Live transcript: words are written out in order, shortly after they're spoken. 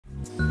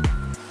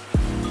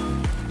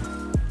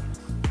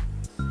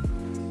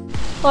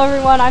Hello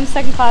everyone, I'm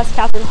second class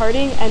Kathryn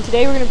Harding, and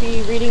today we're going to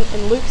be reading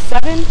in Luke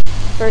 7,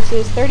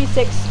 verses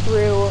 36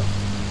 through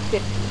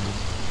 50.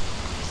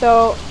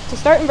 So, to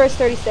start in verse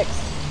 36,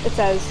 it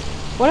says,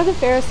 "One of the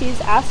Pharisees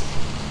asked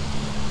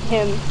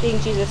him, being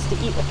Jesus, to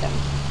eat with him.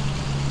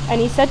 And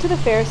he went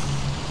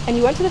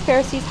to the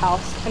Pharisee's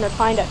house and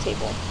reclined at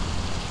table.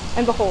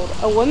 And behold,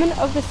 a woman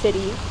of the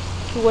city,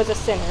 who was a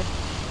sinner,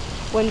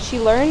 when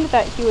she learned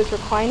that he was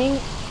reclining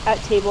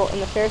at table in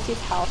the Pharisee's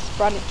house,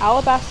 brought an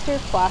alabaster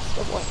flask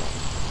of ointment.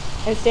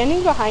 And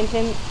standing behind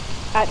him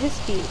at his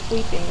feet,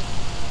 weeping,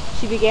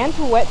 she began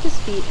to wet his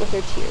feet with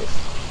her tears,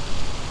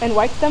 and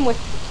wiped them with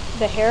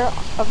the hair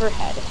of her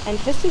head, and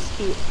kissed his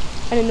feet,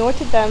 and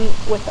anointed them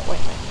with the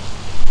ointment.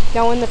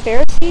 Now when the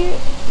Pharisee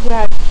who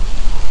had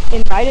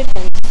invited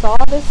him saw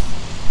this,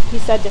 he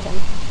said to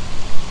him,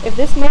 'If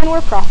this man were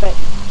a prophet,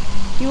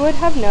 he would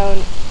have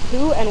known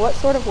who and what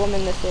sort of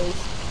woman this is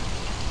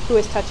who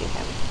is touching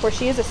him, for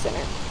she is a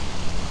sinner.'"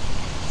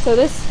 So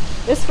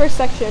this first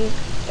section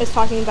is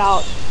talking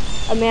about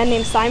a man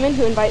named Simon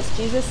who invites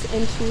Jesus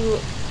into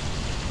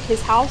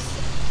his house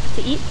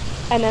to eat,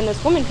 and then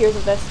this woman hears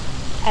of this,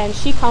 and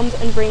she comes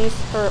and brings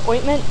her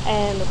ointment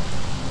and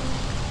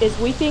is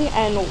weeping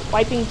and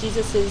wiping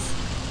Jesus's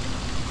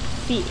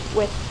feet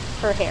with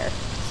her hair.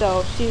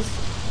 So she's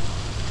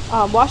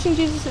washing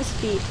Jesus's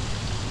feet,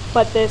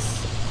 but this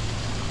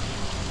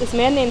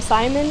man named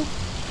Simon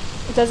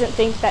doesn't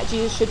think that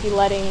Jesus should be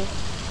letting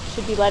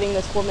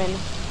this woman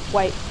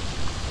wipe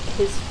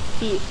his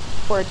feet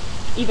or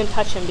even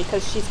touch him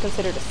because she's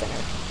considered a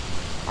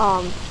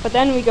sinner. But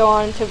then we go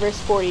on to verse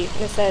 40,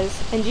 and it says,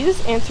 "And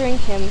Jesus answering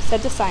him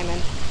said to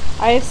Simon,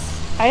 I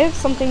have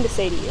something to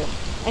say to you."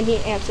 And he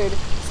answered,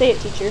 "Say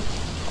it, teacher."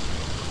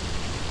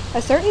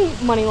 "A certain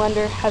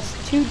moneylender has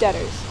two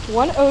debtors.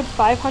 One owed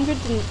 500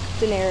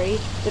 denarii,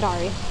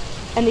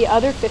 and the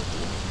other 50.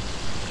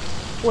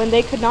 When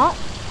they could not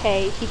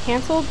pay, he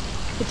canceled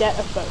the debt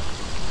of both.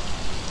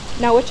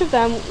 Now which of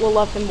them will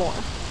love him more?"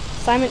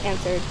 Simon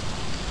answered,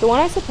 "The one,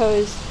 I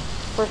suppose,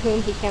 for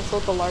whom he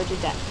canceled the larger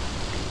debt."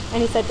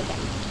 And he said to him,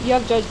 "You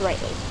have judged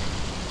rightly."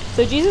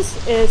 So Jesus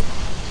is,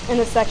 in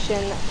this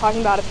section,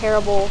 talking about a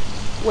parable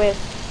with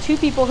two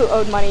people who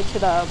owed money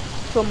to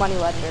a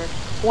moneylender.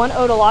 One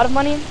owed a lot of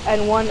money,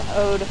 and one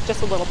owed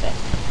just a little bit.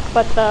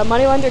 But the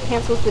moneylender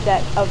cancels the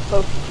debt of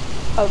both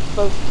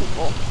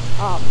people.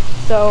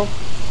 So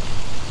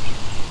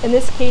in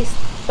this case,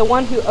 the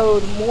one who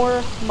owed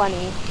more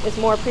money is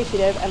more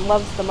appreciative and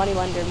loves the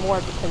moneylender more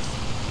because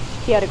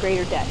he had a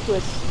greater debt, who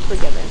was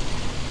forgiven.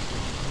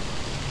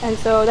 And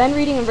so then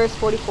reading in verse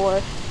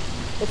 44,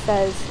 it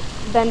says,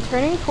 "Then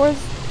turning towards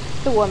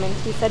the woman,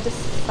 he said to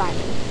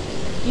Simon,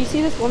 'Do you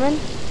see this woman?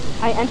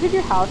 I entered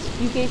your house,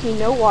 you gave me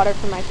no water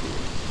for my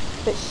feet,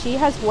 but she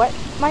has wet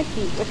my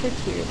feet with her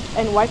tears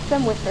and wiped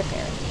them with her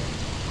hair.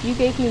 You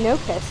gave me no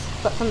kiss,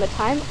 but from the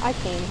time I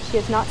came she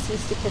has not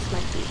ceased to kiss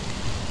my feet.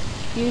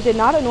 You did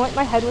not anoint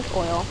my head with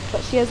oil,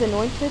 but she has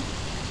anointed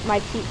my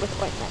feet with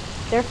ointment.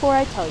 Therefore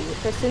I tell you,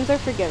 her sins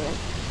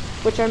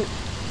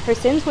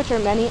which are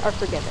many are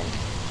forgiven,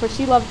 for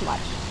she loved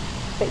much.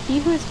 But he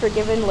who is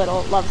forgiven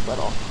little loves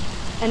little.'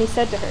 And he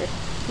said to her,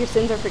 'Your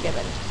sins are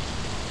forgiven.'"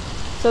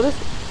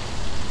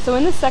 So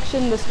in this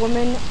section, this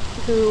woman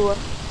who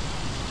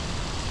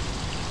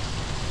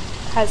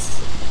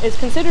is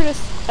considered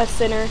a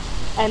sinner,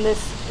 and this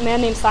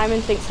man named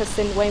Simon thinks has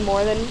sinned way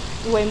more than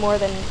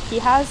he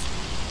has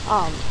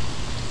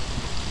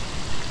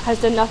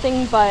done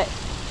nothing but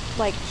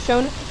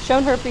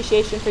shown her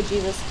appreciation for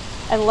Jesus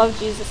and loved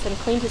Jesus and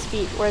cleaned his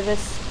feet, where this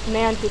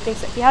man who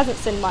thinks that he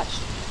hasn't sinned much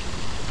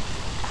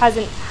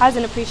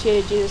hasn't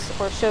appreciated Jesus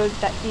or showed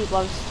that he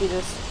loves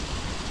Jesus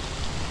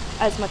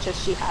as much as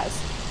she has.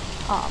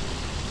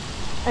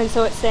 And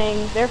so it's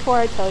saying, "Therefore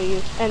I tell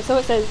you," and so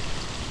it says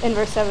in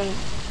verse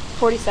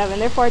 47,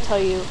 "Therefore I tell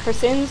you, her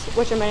sins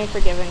which are many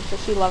forgiven, for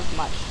she loved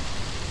much."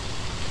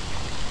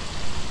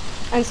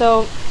 And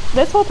so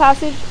this whole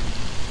passage,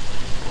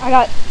 I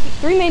got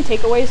three main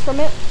takeaways from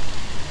it.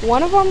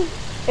 One of them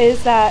is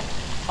that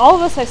all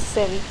of us have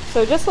sinned.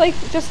 So just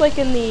like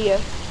in the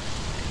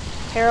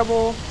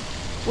parable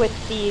with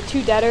the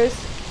two debtors,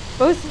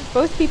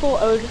 both people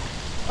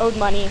owed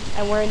money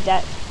and were in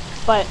debt,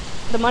 but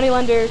the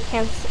moneylender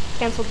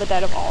canceled the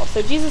debt of all.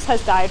 So Jesus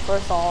has died for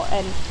us all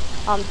and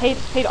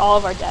paid all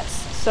of our debts.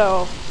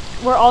 So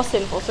we're all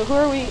sinful. So who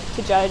are we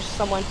to judge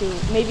someone who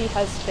maybe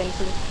has been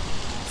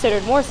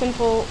considered more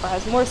sinful or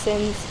has more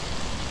sins?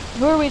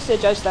 Who are we to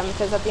judge them?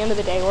 Because at the end of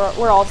the day,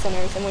 we're all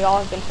sinners and we all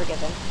have been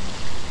forgiven.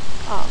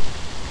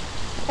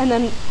 And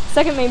then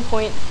second main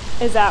point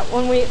is that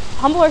when we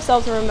humble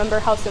ourselves and remember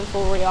how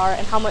sinful we are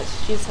and how much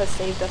Jesus has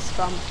saved us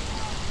from,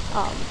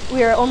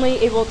 we are only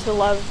able to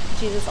love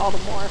Jesus all the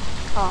more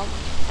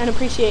and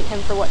appreciate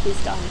him for what he's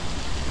done.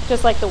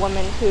 Just like the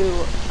woman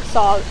who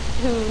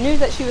knew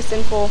that she was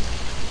sinful,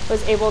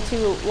 was able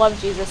to love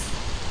Jesus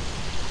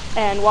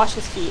and wash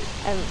his feet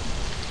and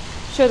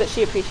show that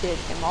she appreciated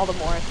him all the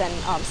more than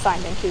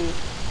Simon, who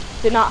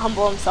did not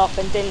humble himself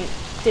and didn't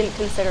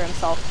consider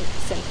himself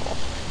sinful.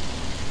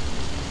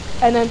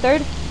 And then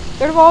third,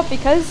 Third of all,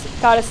 because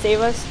God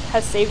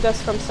has saved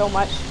us from so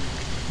much,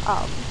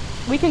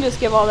 we can just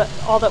give all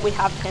that we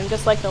have to him,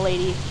 just like the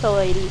lady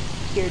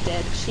here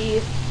did. She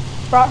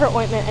brought her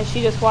ointment and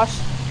she just washed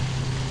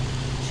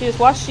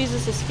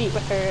Jesus' feet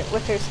with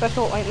her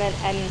special ointment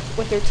and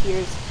with her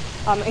tears,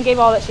 and gave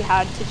all that she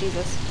had to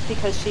Jesus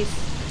because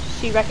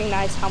she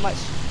recognized how much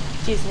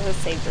Jesus has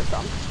saved her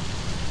from.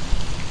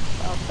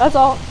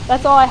 So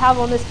that's all I have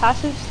on this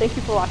passage. Thank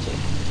you for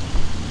watching.